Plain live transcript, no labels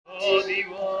worthy,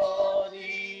 worthy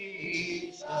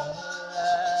is the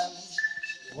Lamb.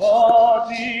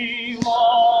 Worthy,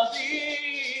 worthy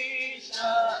is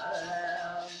the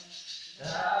Lamb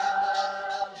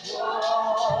that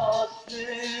was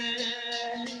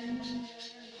slain.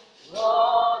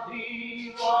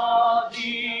 Worthy,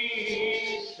 worthy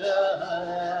is the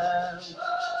Lamb.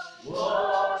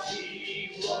 Worthy,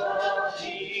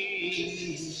 worthy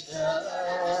is the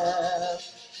Lamb.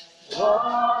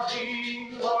 Worthy,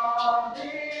 worthy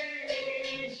is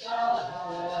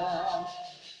the Lamb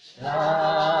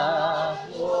that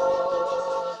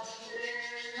was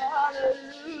slain.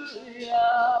 Hallelujah,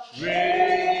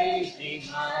 praise Him,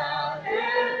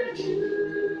 hallelujah,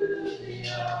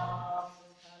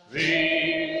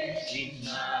 praise Him,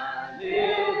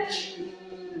 hallelujah,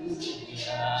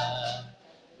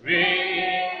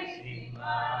 praise Him,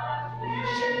 hallelujah.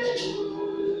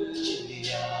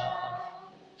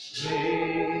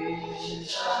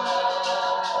 Praise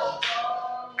God.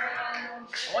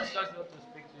 I want you guys not to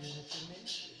speak to you this evening. The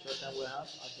short time we have,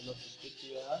 ask the Lord to speak to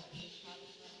your heart.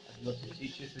 Ask the Lord to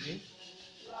teach you today.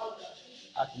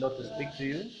 Ask the Lord to speak to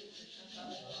you.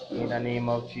 In the name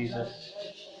of Jesus.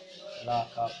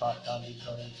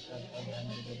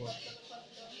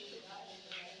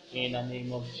 In the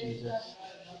name of Jesus.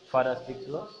 Father, speak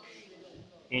to us.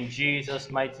 In Jesus'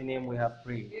 mighty name we have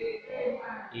prayed.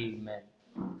 Amen.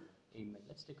 Amen.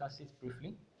 Let's take our seats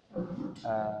briefly.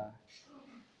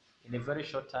 In a very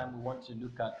short time, we want to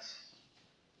look at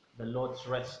the Lord's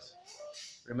rest.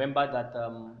 Remember that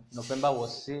November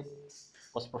was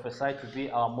prophesied to be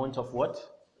our month of what?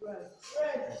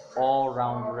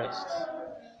 All-round rest.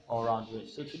 All-round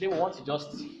rest. So today we want to just,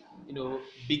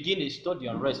 begin a study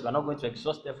on rest. We're not going to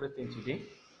exhaust everything today.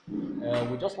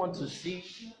 We just want to see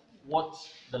what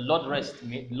the Lord's rest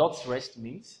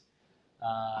means.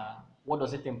 What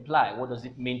does it imply? What does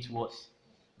it mean to us?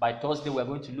 By Thursday, we're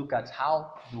going to look at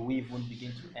how do we even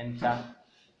begin to enter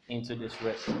into this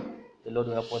rest. The Lord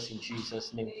will help us in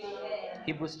Jesus' name.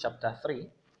 Hebrews chapter 3,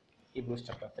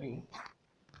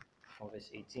 from verse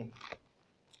 18.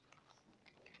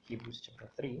 Hebrews chapter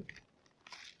 3.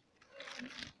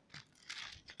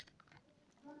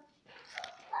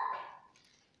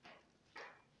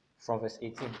 From verse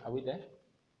 18. Are we there?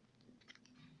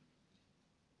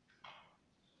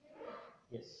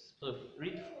 Yes. So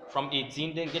read from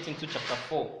 18, then get into chapter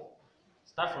 4.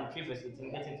 Start from 3 verse 18,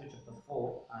 get into chapter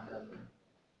 4, and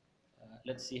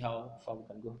let's see how far we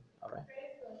can go. All right.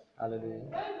 Hallelujah.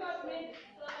 When God made the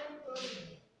solemn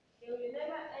promise, they will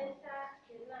never enter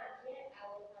the land where I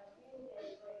will have given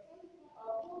them rest.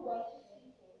 Of whom was he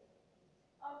speaking?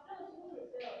 Of those who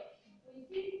rebelled. We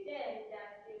see then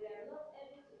that they were not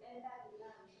able to enter the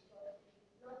land because they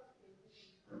did not believe.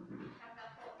 Chapter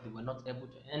 4. They were not able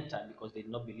to enter because they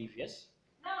did not believe, yes?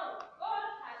 Now, God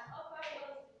has offered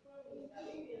us the promise that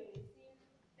we will receive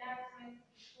that rest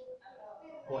he spoke about.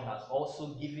 God has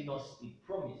also given us a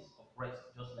promise of rest,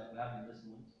 just like we have in this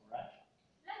month, alright?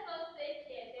 Let us take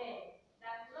care then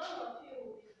that none of you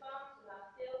will be found to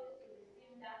have failed to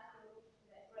receive that promise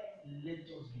rest. Let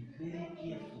us be very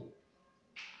careful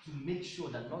to make sure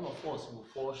that none of us will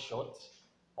fall short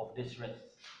of this rest.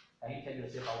 Can you tell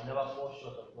yourself, I will never fall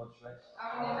short of God's rest?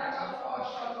 I will never fall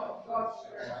short of God's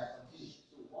rest. Alright, continue.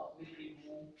 So what make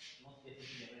people not get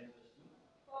into the rest too?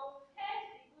 For we heard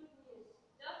the good news,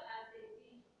 just as they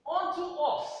did. Unto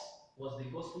us was the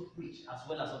gospel preached as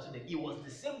well as unto them. It was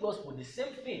the same gospel, the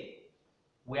same thing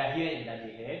we are hearing that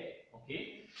they heard.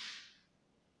 Okay?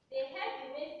 They heard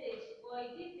the message, but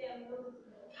it did them no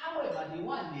good. However, the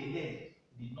one they heard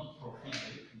did not profit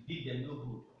them, it did them no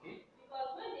good. Okay? Because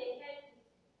when they heard it,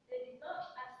 they did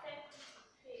not accept it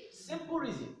with faith. Simple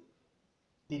reason.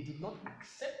 They did not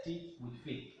accept it with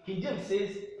faith. King James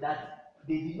says that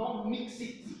they did not mix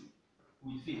it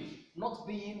with faith. Not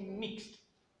being mixed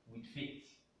with faith.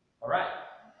 Alright?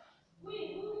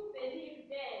 We who believe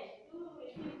then do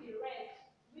receive the rest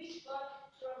which God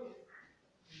promised.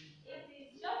 It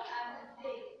is just as he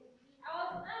said, I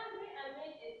was angry and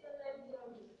made a solemn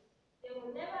promise. They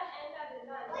will never enter the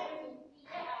land where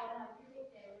I will have given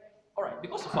them rest. Alright,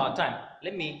 because of our time,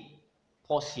 let me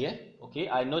pause here. Okay?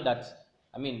 I know that,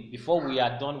 before we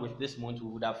are done with this month, we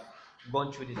would have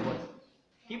gone through this. But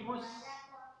Hebrews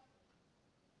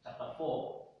chapter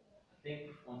 4, I think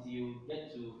until you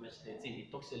get to verse 13,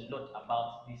 it talks a lot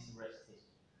about this rest thing.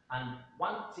 And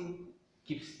one thing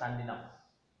keeps standing out.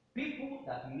 People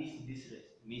that miss this rest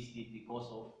miss it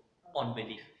because of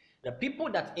unbelief. The people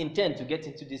that intend to get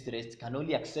into this rest can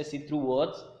only access it through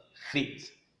what?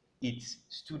 Faith. It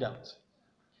stood out.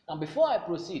 Now, before I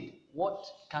proceed, what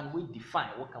can we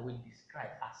define? What can we describe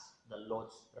as the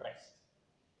Lord's rest?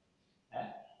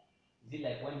 Is it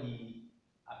like when he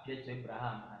appeared to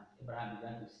Abraham and Abraham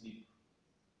began to sleep?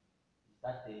 Is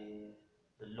that the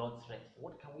Lord's rest?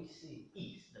 What can we say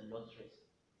is the Lord's rest?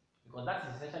 Because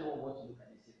that's essentially what we want to look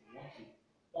at this. We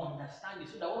want to understand it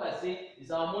so that when I say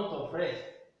it's our month of rest,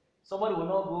 somebody will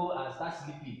not go and start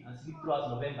sleeping and sleep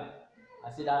throughout November.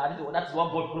 I say that's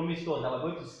what God promised us, that we're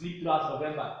going to sleep throughout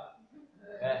November.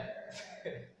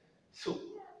 So,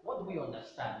 what do we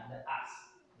understand as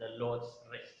the Lord's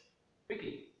rest?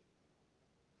 Quickly.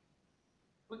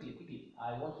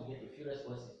 I want to get a few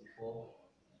responses before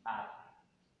I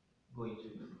go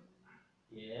into it.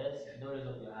 Yes, if you don't raise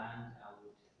up your hand, I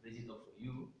would raise it up for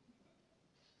you.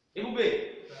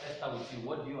 Ebube, let's start with you.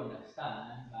 What do you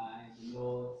understand by the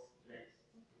Lord's rest?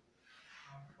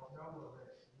 For that word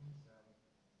rest means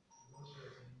God's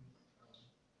rest means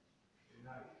a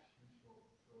life free from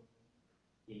trouble.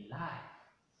 A life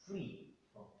free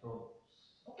from troubles.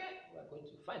 Okay, we are going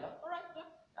to find out. All right, yeah.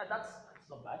 That's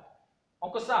not bad.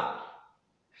 Uncle Sam. I'll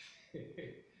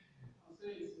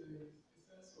say it's a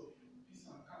sense of peace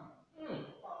and calm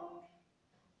found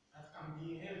that can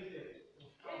be inherited or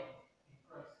found in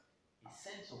Christ. A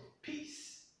sense of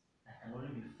peace that can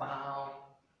only be found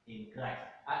in Christ.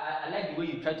 I like the way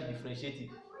you try to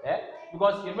differentiate it.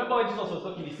 Because you remember when Jesus was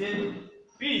talking, he said,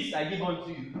 peace I give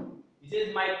unto you. He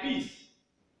says, my peace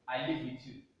I live with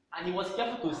you. And he was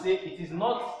careful to say, it is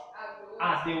not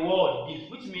as the world gives,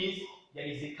 which means there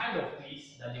is a kind of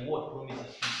peace that the world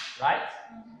promises peace, right?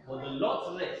 But the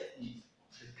Lord's rest is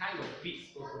the kind of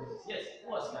peace God promises. Yes,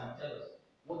 who else can tell us?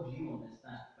 What do you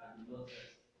understand by the Lord's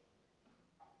rest?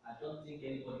 I don't think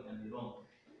anybody can be wrong.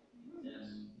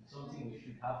 It's something we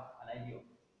should have an idea of.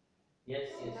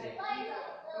 Yes. Okay,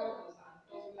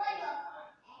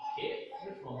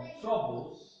 free from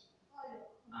troubles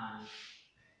and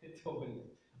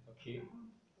turbulence. Okay.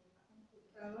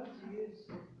 I want to use,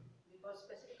 because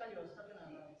specifically I was talking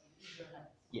about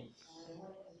Israelites. Yes.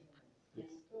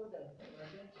 Yes. Told that we are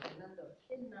going to the land of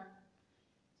Canaan,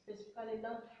 specifically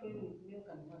land flowing with milk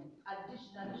and honey,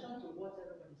 addition to what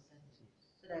everybody said.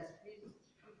 So that's free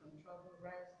from trouble,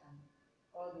 rest, and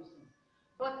all those things.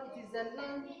 But it is a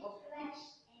land of which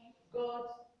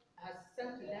God has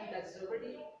sent to them that's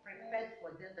already prepared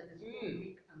for them, that is full of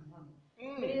milk and honey.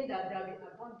 Meaning that there will be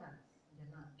abundance in the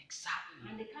land. Exactly.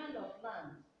 And the kind of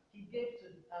land he gave to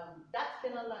that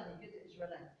Canaan land he gave to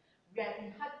Israelites were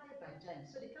inhabited by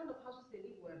giants. So the kind of houses they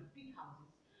lived were big houses.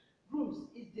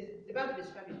 Rooms, the Bible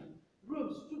describes it.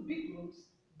 Rooms, 2 big rooms,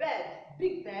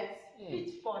 big beds,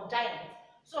 fit for giants.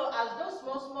 So as those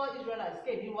small Israelites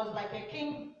came, it was like a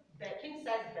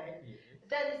king-sized bed.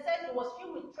 Then he said it was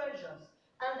filled with treasures.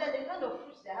 And then the kind of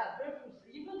fruits they had, great fruits,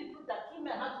 even the fruit that 2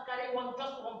 men had to carry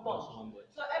just one bunch.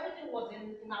 So everything was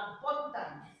in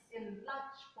abundance, in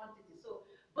large quantity. So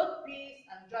both peace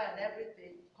and joy and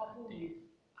everything coupled with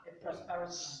a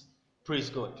prosperous land. Praise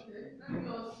God. Let me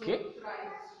also try to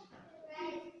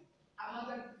give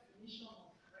another definition of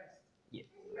rest. Yeah.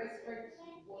 Respect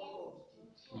to what God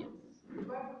did. Yeah. The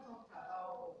Bible talked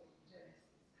about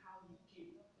Genesis, how he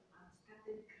came and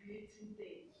started creating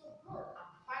things.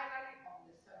 And finally on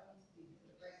the 7th day he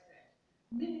rested.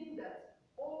 Meaning that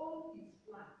all his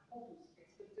plan, all his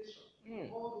expectation,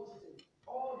 all those things,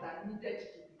 all that needed to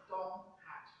be done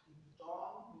had been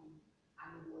done, and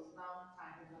it was now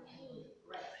time to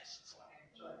rest or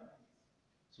enjoyment.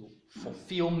 So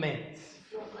fulfillment.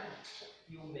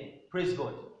 Praise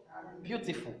God.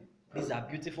 Beautiful. These are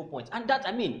beautiful points. And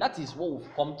that is what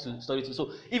we've come to study to.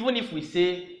 So even if we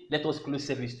say, let us close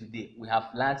service today, we have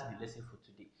learned the lesson for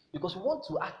today. Because we want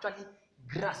to actually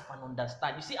grasp and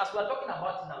understand. You see, as we are talking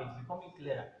about it now, it's becoming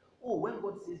clearer. Oh, when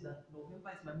God says that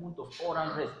November is my month of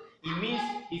all-round rest, it means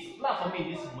his plan for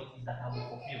me this month is that I will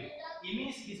fulfill it. It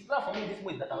means his plan for me this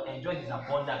month is that I will enjoy his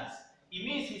abundance. It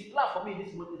means his plan for me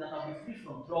this month is that I will be free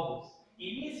from troubles.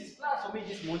 It means his plan for me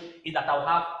this month is that I will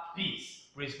have peace.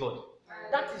 Praise God.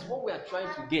 That is what we are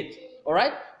trying to get.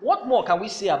 Alright? What more can we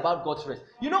say about God's rest?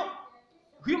 You know,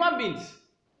 human beings,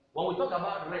 when we talk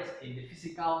about rest in the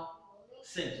physical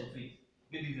sense of it,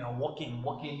 maybe you are working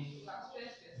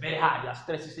very hard, you are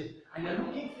stressed, and you are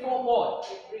looking forward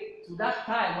to that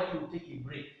time when you take a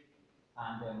break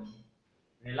and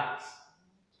relax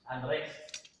and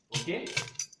rest. Okay?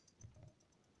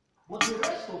 But the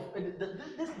rest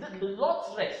of the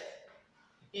Lord's rest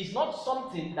is not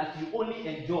something that you only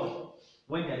enjoy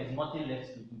when there is nothing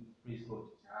left to do. Praise God.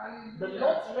 The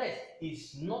Lord's rest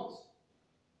is not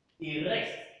a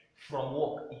rest from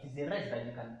work. It is a rest that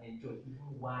you can enjoy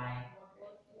even while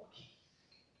working.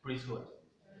 Praise God.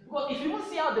 Because if you will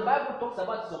see how the Bible talks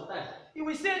about it sometimes, it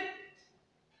will say,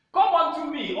 "Come unto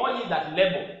me, all ye that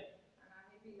labor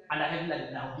and are heavy laden,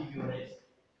 and I will give you rest."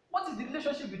 What is the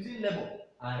relationship between labor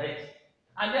and rest.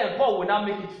 And then Paul will now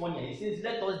make it funny. He says,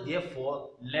 let us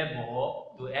therefore labor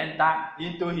to enter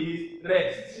into his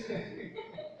rest.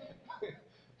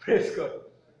 Praise God.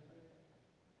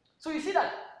 So you see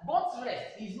that God's rest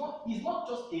is not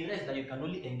just a rest that you can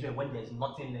only enjoy when there's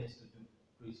nothing left to do.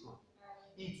 Praise God.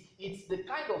 It's the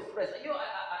kind of rest. You know,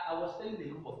 I was telling a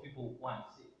group of people once,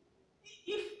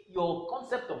 if your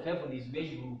concept of heaven is where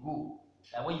you will go,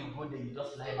 like when you go there, you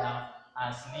just lie down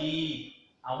and sleep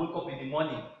and wake up in the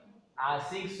morning and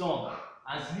sing song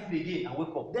and sleep again and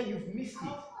wake up, then you've missed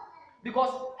it.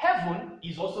 Because heaven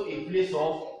is also a place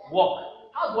of work.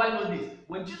 How do I know this?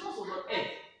 When Jesus was on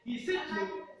earth, he said to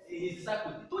his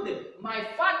disciples, he told them, my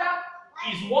Father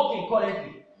is working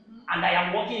currently, and I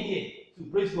am working here to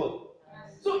praise God.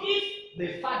 So if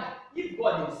the Father, if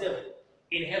God himself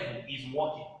in heaven is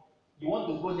working, you want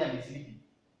to go there and be sleeping?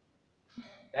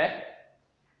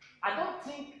 I don't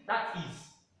think that is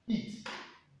it.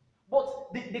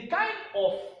 But the kind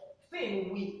of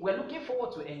thing we're looking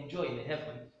forward to enjoy in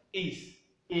heaven is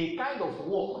a kind of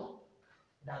work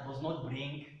that does not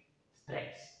bring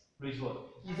stress. Praise God.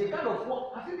 It's a kind of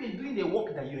work. Have you been doing the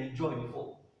work that you enjoy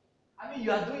before? I mean,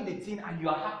 you are doing the thing and you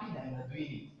are happy that you are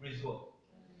doing it. Praise God.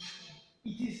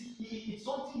 It's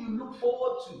something you look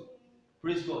forward to.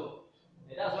 Praise God.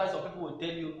 And that's why some people will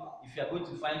tell you, if you are going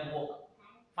to find work,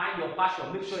 find your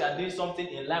passion. Make sure you are doing something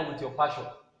in line with your passion.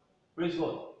 Praise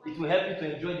God. It will help you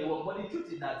to enjoy the work. But the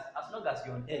truth is that as long as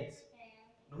you're on earth,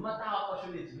 no matter how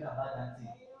passionate you are about that thing,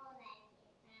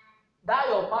 that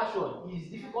your passion is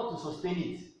difficult to sustain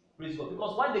it. Praise God.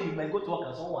 Because one day you might go to work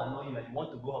and someone will annoy you and you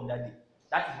want to go home that day.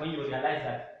 That is when you realize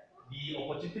that the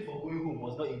opportunity for going home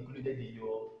was not included in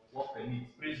your work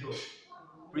permit. Praise God.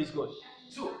 Praise God.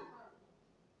 So,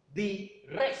 the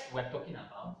rest we're talking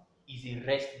about is a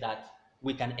rest that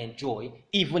we can enjoy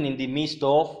even in the midst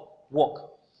of work.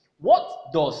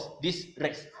 What does this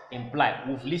rest imply?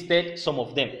 We've listed some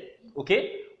of them.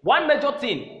 Okay? One major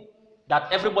thing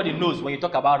that everybody knows when you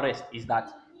talk about rest is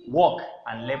that work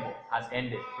and labor has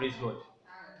ended. Praise God.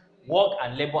 Work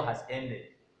and labor has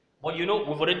ended. But you know,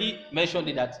 we've already mentioned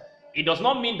it that it does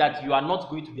not mean that you are not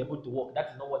going to be able to work. That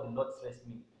is not what the Lord's rest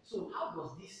means. So how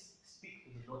does this speak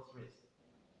to the Lord's rest?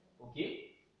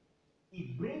 Okay?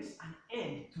 It brings an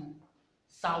end to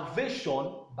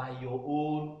salvation by your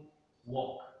own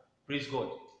work. Praise God.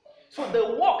 So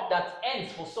the work that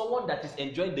ends for someone that is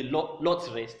enjoying the Lord's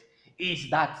rest is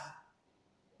that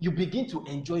you begin to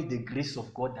enjoy the grace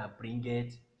of God that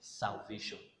bringeth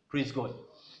salvation. Praise God.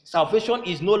 Salvation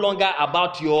is no longer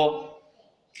about your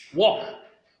work.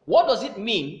 What does it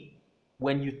mean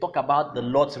when you talk about the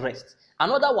Lord's rest?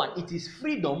 Another one, it is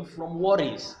freedom from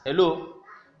worries. Hello?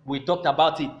 We talked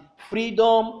about it.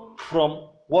 Freedom from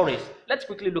worries. Let's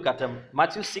quickly look at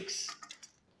Matthew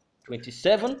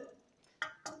 6:27.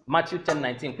 Matthew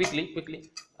 10:19.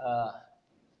 Quickly. I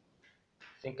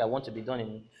think I want to be done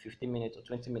in 15 minutes or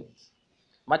 20 minutes.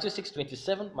 Matthew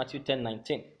 6:27, Matthew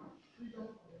 10:19.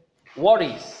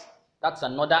 Worries. That's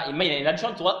another. In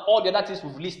addition to all the other things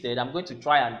we've listed, I'm going to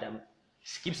try and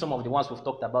skip some of the ones we've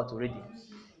talked about already.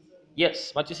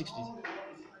 Yes, Matthew 6.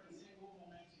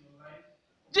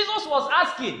 Jesus was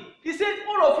asking, he said,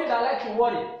 all of you that like to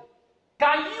worry,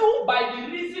 can you, by the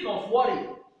reason of worry,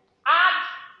 add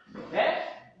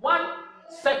 1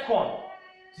 second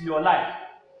to your life?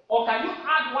 Or can you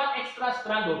add 1 extra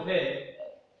strand of hair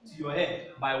to your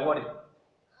head by worry?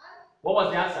 What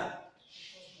was the answer?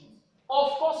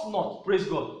 Of course not. Praise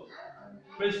God.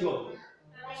 Praise God.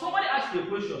 Somebody asked you a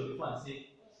question before and said,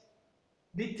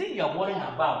 the thing you are worrying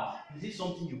about, is it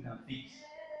something you can fix?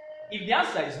 If the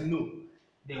answer is no,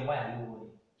 then why are you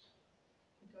worrying?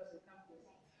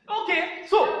 Okay,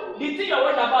 so the thing you're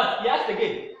worried about, he asked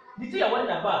again, the thing you're worried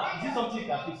about, is it something you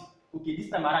can fix? Okay, this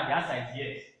time around the answer is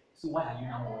yes. So why are you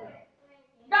now worrying?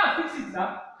 Go and fix it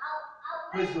now.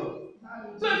 Praise God.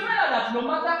 So you find out that no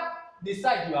matter the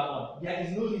side you are on, there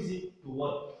is no reason to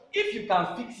worry. If you can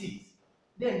fix it,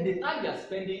 then the time you are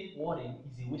spending worrying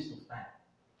is a waste of time.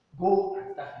 Go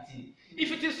and start fixing it.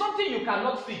 If it is something you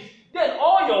cannot fix, then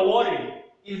all your worrying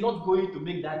is not going to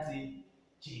make that thing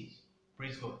change.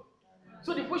 Praise God.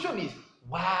 So the question is,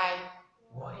 why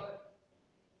worry?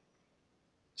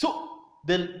 So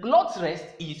the Lord's rest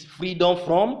is freedom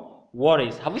from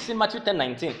worries. Have we seen Matthew 10:19?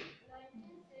 19 says,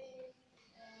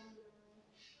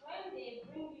 when they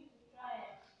bring you to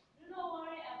trial, do not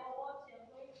worry about what you're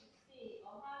going to say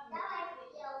or how you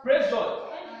Praise God.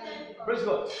 Praise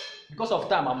God. Because of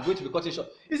time, I'm going to be cutting short.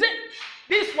 He said,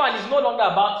 this one is no longer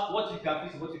about what you can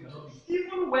fix and what you cannot fix.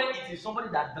 Even when it is somebody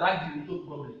that dragged you into a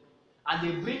problem and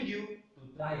they bring you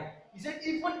to trial. He said,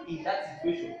 even in that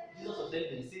situation, Jesus was telling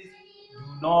them, he says,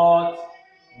 Do not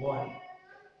worry.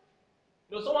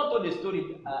 You know, someone told a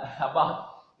story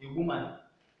about a woman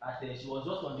that she was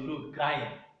just on the road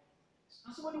crying.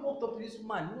 And somebody walked up to this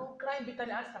woman, crying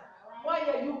bitterly, asked her, "Why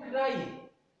are you crying?"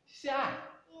 She said,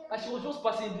 as she was just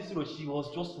passing this road, she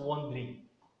was just wondering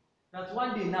that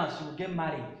one day now she will get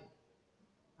married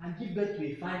and give birth to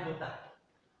a fine daughter.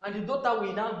 And the daughter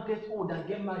will now get old and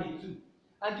get married too.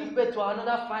 And give birth to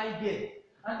another fine girl.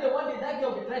 And then one day that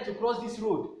girl will try to cross this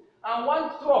road. And one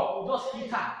truck will just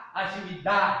hit her and she will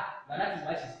die. And that is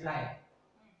why she's crying.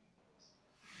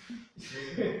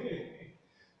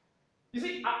 You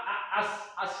see,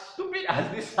 as stupid as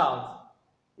this sounds,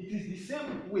 it is the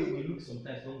same way we look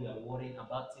sometimes when we are worrying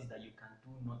about things that you can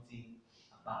do nothing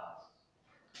about.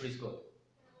 Praise God.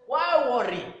 Why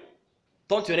worry?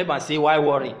 Turn to your neighbor and say, why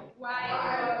worry?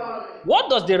 Why worry? What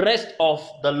does the rest of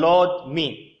the Lord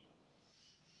mean?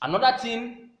 Another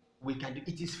thing we can do,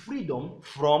 it is freedom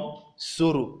from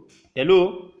sorrow.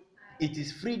 Hello? It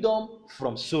is freedom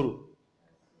from sorrow.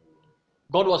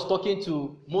 God was talking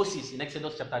to Moses in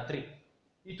Exodus chapter 3.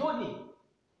 He told him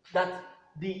that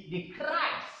the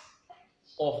cries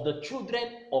of the children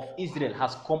of Israel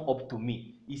has come up to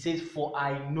me. He says, for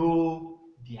I know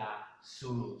their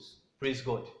sorrows. Praise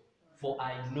God. For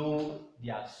I know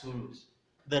their sorrows.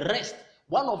 The rest,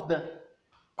 one of the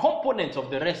components of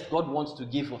the rest God wants to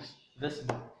give us this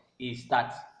month is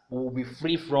that we will be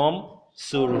free from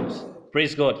sorrows.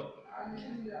 Praise God.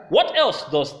 What else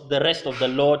does the rest of the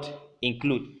Lord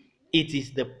include? It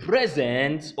is the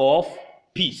presence of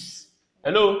peace.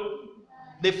 Hello?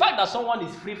 The fact that someone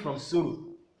is free from sorrow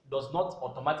does not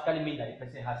automatically mean that the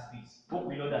person has peace. Hope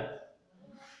we know that.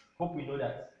 Hope we know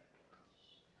that.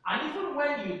 And even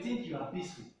when you think you are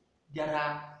peaceful, there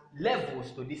are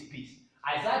levels to this peace.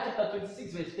 Isaiah chapter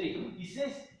 26 verse 3, he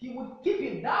says, he will keep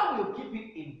him, thou will keep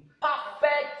him in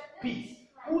perfect peace,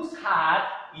 whose heart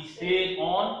is stayed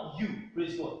on you.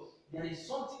 Praise God. There is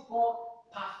something called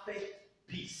perfect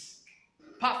peace.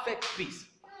 Perfect peace.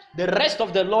 The rest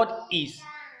of the Lord is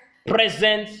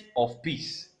presence of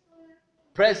peace.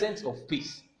 Presence of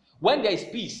peace. When there is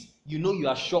peace, you know you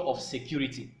are sure of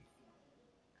security.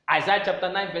 Isaiah chapter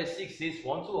 9 verse 6 says,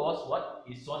 for unto us what?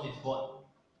 His son is born.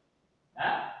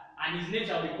 And his name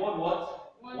shall be called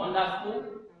what? Wonderful,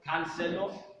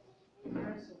 Counselor.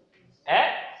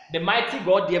 The mighty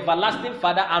God, the everlasting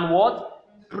Father, and what?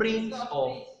 Prince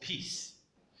of Peace.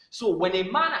 So when a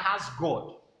man has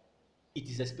God, it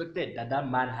is expected that that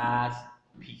man has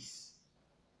peace.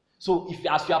 So if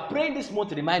as you are praying this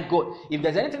month, remind God, if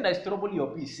there's anything that is troubling your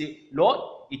peace, say, Lord,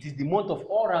 it is the month of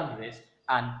all round rest,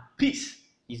 and peace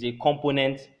is a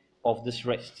component of this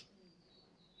rest.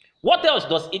 What else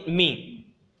does it mean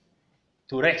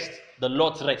to rest, the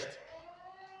Lord's rest?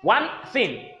 One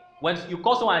thing, when you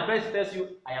call someone and the person tells you,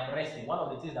 I am resting, one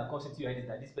of the things that comes into your head is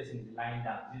that this person is lying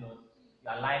down. You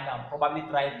are lying down, probably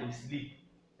trying to sleep.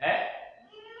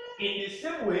 In the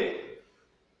same way,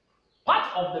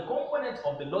 part of the component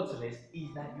of the Lord's rest is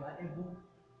that you are able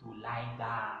to lie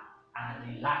down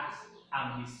and relax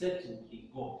and be settled in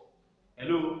God.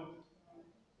 Hello?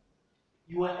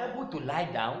 You are able to lie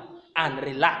down and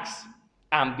relax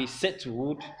and be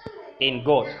settled in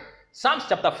God. Psalms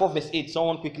chapter 4 verse 8.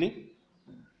 Someone quickly.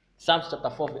 Psalms chapter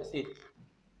 4 verse 8.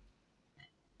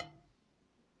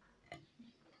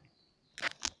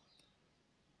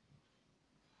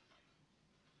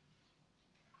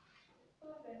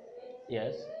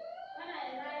 Yes. When I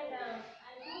lie down,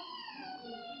 I go to sleep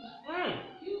in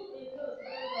peace. You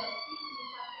alone, O Lord,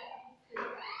 keep me perfectly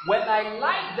safe. When I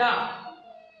lie down,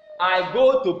 I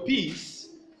go to peace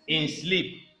in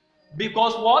sleep.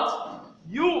 Because what?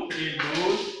 You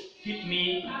alone keep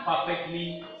me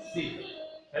perfectly safe.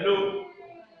 Hello?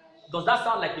 Does that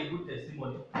sound like a good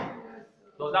testimony?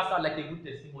 Does that sound like a good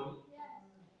testimony?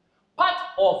 Part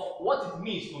of what it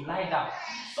means to lie down.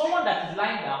 Someone that is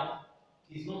lying down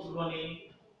is not running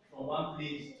from one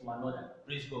place to another.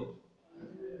 Praise God.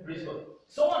 Praise God.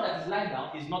 Someone that is lying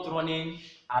down is not running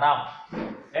around.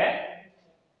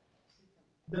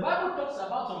 The Bible talks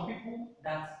about some people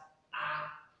that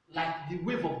are like the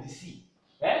wave of the sea.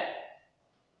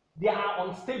 They are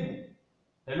unstable.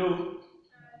 Hello?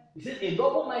 He says a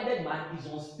double-minded man is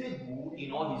unstable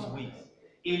in all his ways.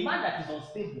 A man that is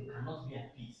unstable cannot be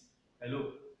at peace.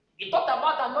 Hello? He talked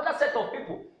about another set of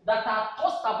people that are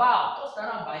tossed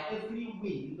around by every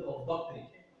wind of doctrine.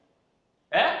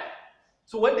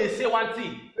 So when they say one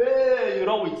thing, hey, you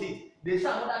run with it. They say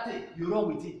another thing, you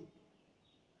run with it.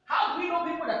 How do you know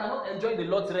people that are not enjoying the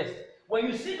Lord's rest? When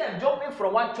you see them jumping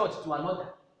from one church to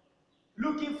another,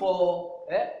 looking for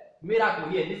miracle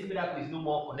here, this miracle is no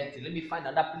more connected. Let me find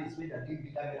another place where they're doing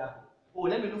bigger miracle. Oh,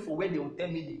 let me look for where they will tell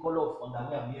me the color of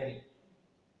underwear I'm wearing.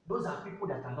 Those are people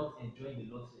that are not enjoying the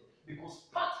Lord's rest. Because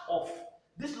part of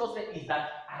this Lord's rest is that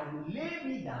I will lay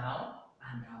me down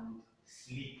and I will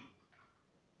sleep.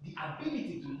 The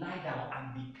ability to lie down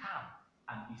and be calm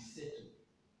and be settled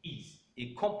is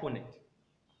a component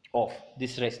of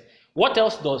this rest. What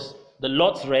else does the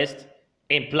Lord's rest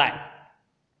imply?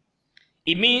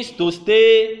 It means to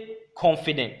stay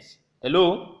confident.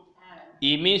 Hello?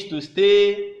 It means to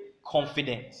stay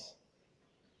confident.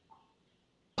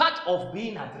 Part of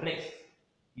being at rest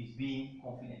is being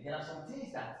confident. There are some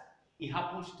things that it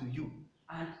happens to you,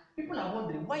 and people are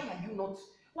wondering why are you not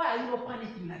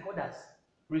panicking like others?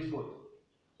 Praise God.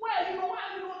 Why are you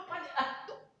not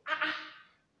panicking?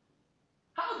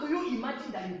 How do you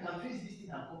imagine that you can face this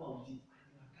thing and come out with it? And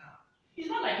you are calm. It's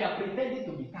not like you are pretending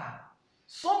to be calm.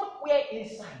 Somewhere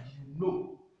inside, you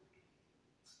know.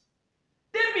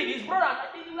 David, his brother,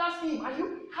 they ask him,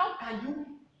 how can you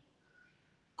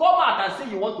come out and say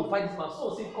you want to fight this man?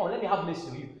 So say, come, let me have mercy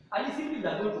on you. And you simply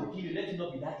are going to kill you, let it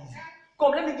not be that easy.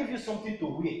 Come, let me give you something to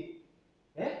wear.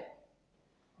 Eh?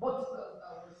 But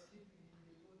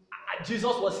Jesus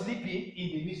was sleeping in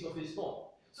the midst of a storm.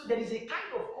 So there is a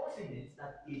kind of confidence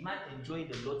that a man enjoying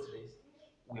the Lord's rest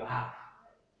will have.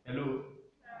 Hello?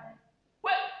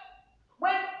 Well,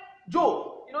 when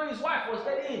Job, his wife was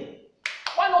telling him,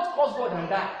 why not curse God and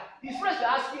die? His friends were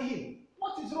asking him,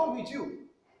 what is wrong with you?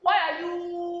 Why are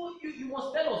you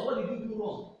must tell us what did you do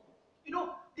wrong?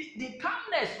 The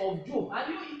calmness of Job,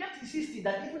 and he kept insisting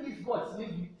that even if God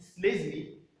slays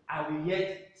me, I will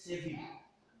yet save him.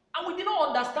 And we did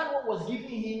not understand what was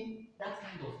giving him that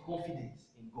kind of confidence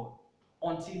in God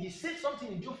until he said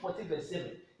something in Job 14 verse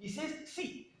 7. He says,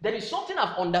 see, there is something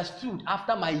I've understood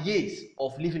after my years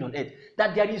of living on earth,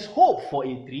 that there is hope for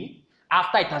a tree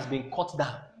after it has been cut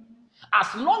down,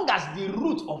 as long as the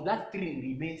root of that tree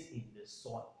remains in the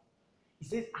soil. He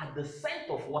says, at the scent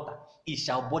of water, it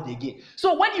shall bud again.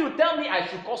 So when you tell me I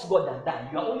should curse God and die,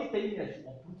 you are only telling me I should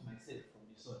uproot myself from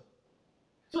the soil.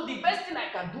 So the best thing I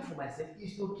can do for myself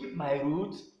is to keep my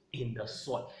roots in the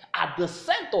soil. At the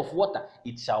scent of water,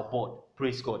 it shall bud.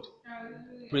 Praise God.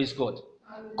 Hallelujah. Praise God.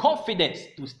 Hallelujah. Confidence,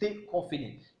 to stay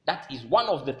confident. That is one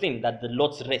of the things that the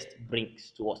Lord's rest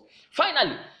brings to us.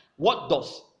 Finally,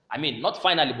 not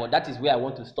finally, but that is where I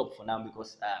want to stop for now,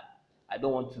 because I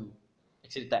don't want to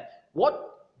exceed the time.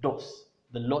 What does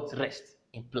the Lord's rest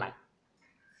imply?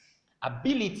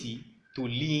 Ability to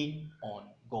lean on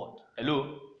God.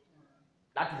 Hello?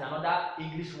 That is another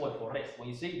English word for rest. When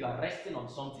you say you are resting on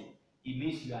something, it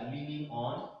means you are leaning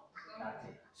on that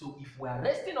thing. So if we are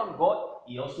resting on God,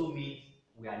 it also means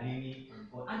we are leaning on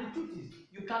God. And the truth is,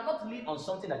 you cannot lean on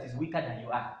something that is weaker than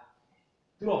you are.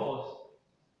 True of us.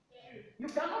 You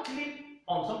cannot lean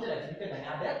on something that is weaker than you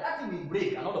are. That thing will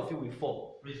break and all of you will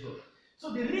fall. Praise God.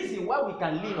 So the reason why we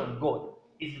can lean on God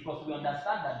is because we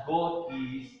understand that God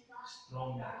is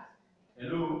stronger.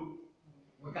 Hello?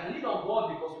 We can lean on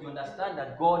God because we understand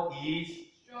that God is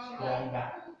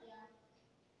stronger.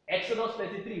 Exodus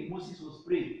 33, Moses was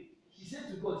praying. He said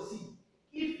to God, see,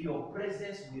 if your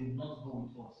presence will not go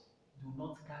with us, do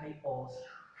not carry us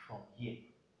from here.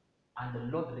 And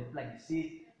the Lord replied, he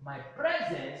said, my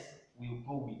presence will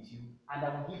go with you, and I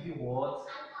will give you what?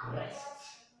 Rest.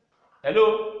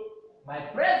 Hello? My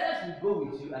presence will go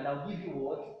with you, and I'll give you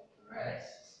what?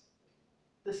 Rest.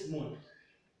 This month,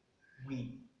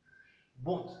 we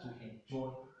want to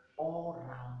enjoy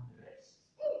all-round rest.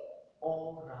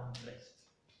 All-round rest.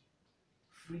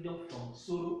 Freedom from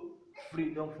sorrow,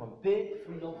 freedom from pain,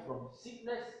 freedom from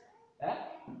sickness,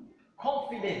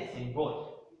 confidence in God,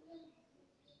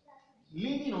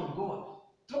 leaning on God,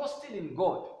 trusting in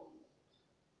God.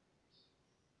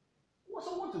 We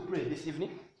also want to pray this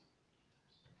evening.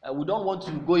 We don't want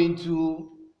to go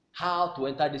into how to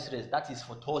enter this rest. That is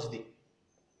for Thursday.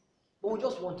 But we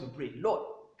just want to pray, Lord,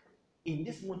 in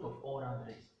this month of all-round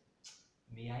rest,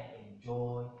 may I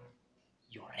enjoy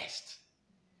your rest.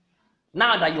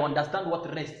 Now that you understand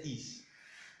what rest is,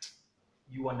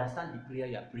 you understand the prayer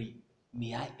you are praying.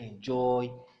 May I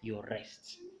enjoy your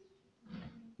rest.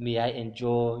 May I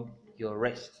enjoy your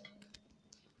rest.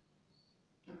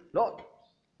 Lord,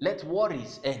 let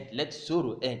worries end. Let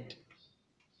sorrow end.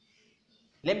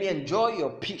 Let me enjoy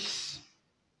your peace.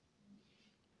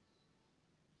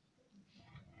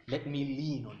 Let me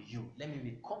lean on you. Let me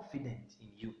be confident in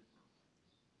you.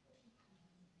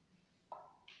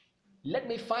 Let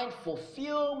me find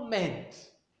fulfillment.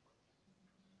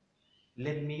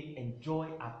 Let me enjoy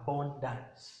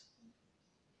abundance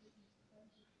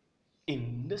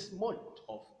in this month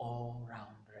of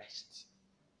all-round rest.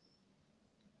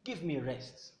 Give me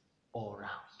rest all round.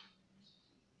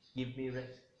 Give me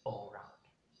rest all round.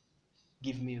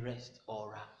 Give me rest all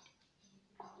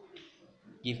round.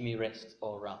 Give me rest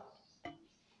all round.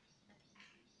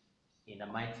 In the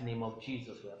mighty name of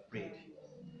Jesus, we have prayed.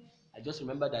 I just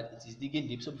remember that it is digging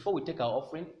deep. So before we take our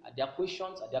offering, are there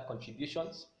questions? Are there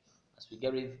contributions? As we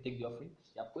get ready to take the offering,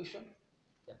 is there question?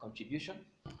 Their contribution?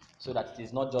 So that it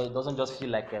is not just, it doesn't just feel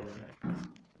like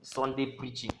Sunday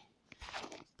preaching.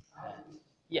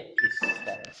 Yeah, please.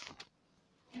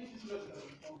 Even to those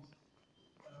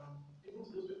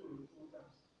people in old times,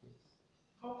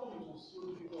 how come it was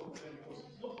so difficult for them? Because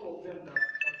it's not all of them that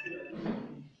can say that they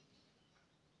believe.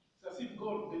 It's as if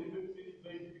God deliberately made it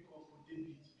very difficult for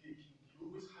David to be a king. He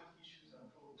always had issues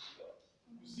and problems.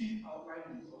 You see it outlined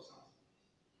in the book of Psalms.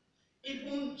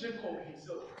 Even Jacob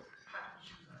himself,